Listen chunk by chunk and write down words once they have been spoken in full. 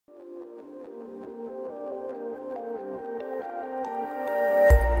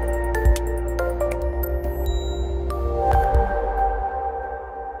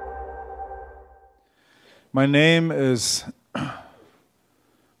My name is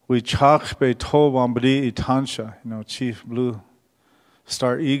Wichach Beto Wambri Itansha, Chief Blue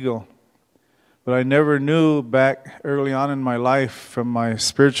Star Eagle. But I never knew back early on in my life from my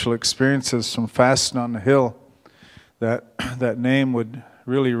spiritual experiences from fasting on the hill that that name would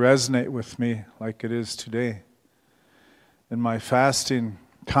really resonate with me like it is today. In my fasting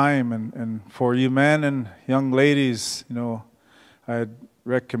time, and for you men and young ladies, I'd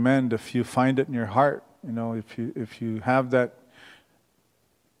recommend, if you find it in your heart, if you have that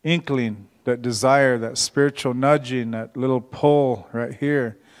inkling, that desire, that spiritual nudging, that little pull right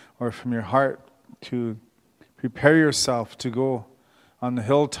here or from your heart to prepare yourself to go on the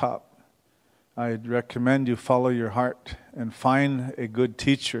hilltop, I'd recommend you follow your heart and find a good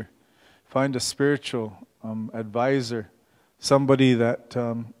teacher, find a spiritual advisor, somebody that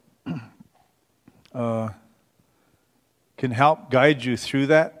can help guide you through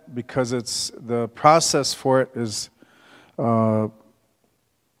that, because it's the process for it is, I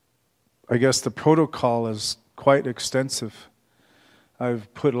guess the protocol is quite extensive.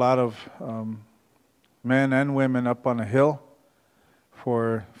 I've put a lot of men and women up on a hill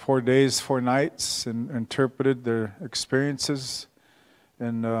for 4 days, 4 nights, and interpreted their experiences,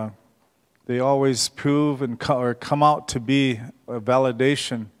 and they always prove or come out to be a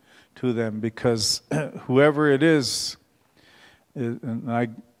validation to them, because whoever it is, and I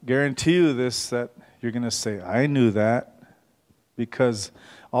guarantee you this, that you're going to say, I knew that, because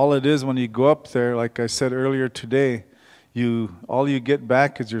all it is when you go up there, like I said earlier today, all you get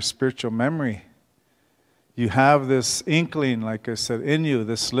back is your spiritual memory. You have this inkling, like I said, in you,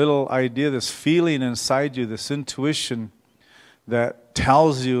 this little idea, this feeling inside you, this intuition that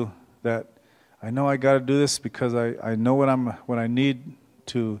tells you that I know I got to do this, because I know what I need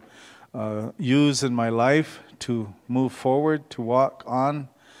to use in my life to move forward, to walk on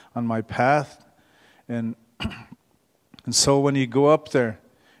my path. And so when you go up there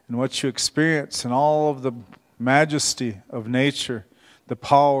and what you experience and all of the majesty of nature, the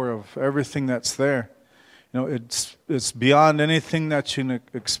power of everything that's there, it's beyond anything that you can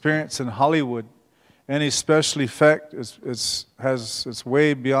experience in Hollywood. Any special effect it's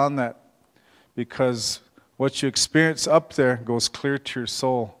way beyond that, because what you experience up there goes clear to your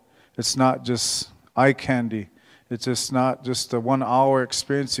soul. It's not just eye candy. It's just not just a 1 hour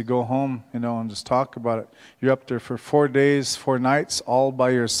experience. You go home, and just talk about it. You're up there for 4 days, 4 nights, all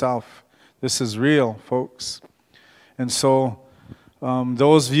by yourself. This is real, folks. And so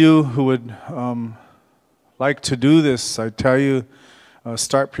those of you who would like to do this, I tell you,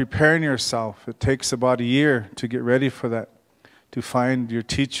 start preparing yourself. It takes about a year to get ready for that, to find your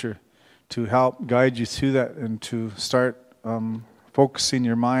teacher, to help guide you through that, and to start focusing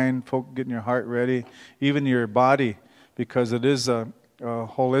your mind, getting your heart ready, even your body, because it is a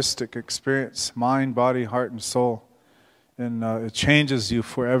holistic experience, mind, body, heart, and soul. And it changes you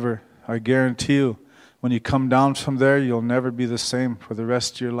forever. I guarantee you, when you come down from there, you'll never be the same for the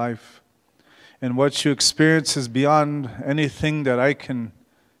rest of your life. And what you experience is beyond anything that I can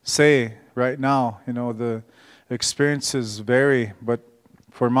say right now. The experiences vary, but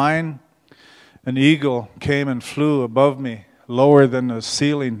for mine, an eagle came and flew above me, lower than the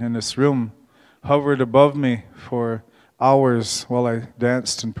ceiling in this room, hovered above me for hours while I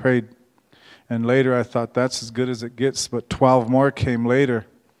danced and prayed. And later I thought, that's as good as it gets, but 12 more came later,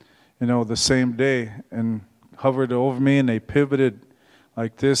 the same day, and hovered over me, and they pivoted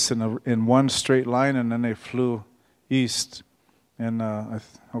like this in one straight line, and then they flew east. And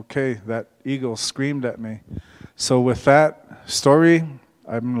okay, that eagle screamed at me. So with that story,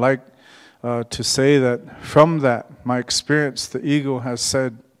 I'm like to say that from that, my experience, the eagle has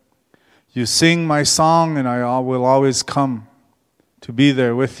said, you sing my song and I will always come to be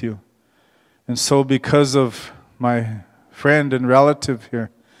there with you. And so because of my friend and relative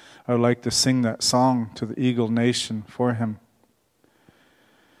here, I would like to sing that song to the Eagle Nation for him.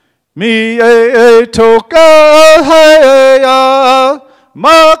 Mi e toka heya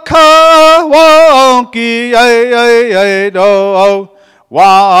maka wonki e do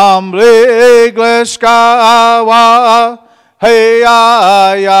wam regleshka wa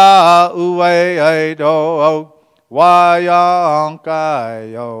heya ya uwe do wa yanka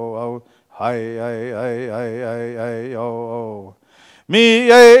yo hey yo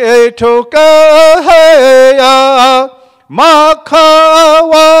mi e toka heya maka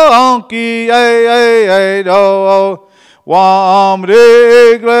wonki e do wam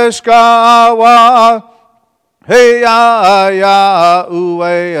regleshka wa heya ya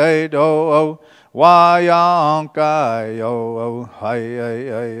uwe do wa yanka yo hey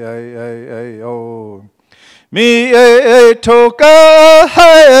yo mi e toka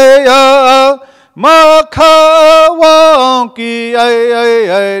heya Makawonki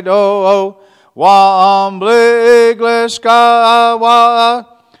ai do Wambligliska wa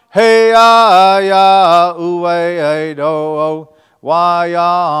Hey ya uwe do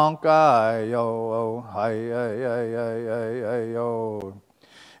Wayonka yo hey yo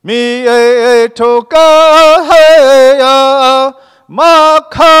Mi toka hey ya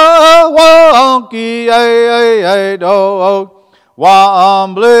Makawonki ai do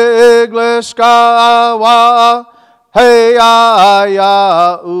Wambligliska wa Hey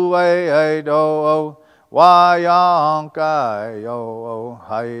ya uwe do Wayonka yo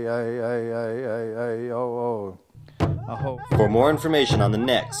hey yo. For more information on the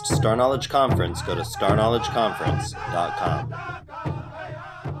next Star Knowledge Conference, go to starknowledgeconference.com.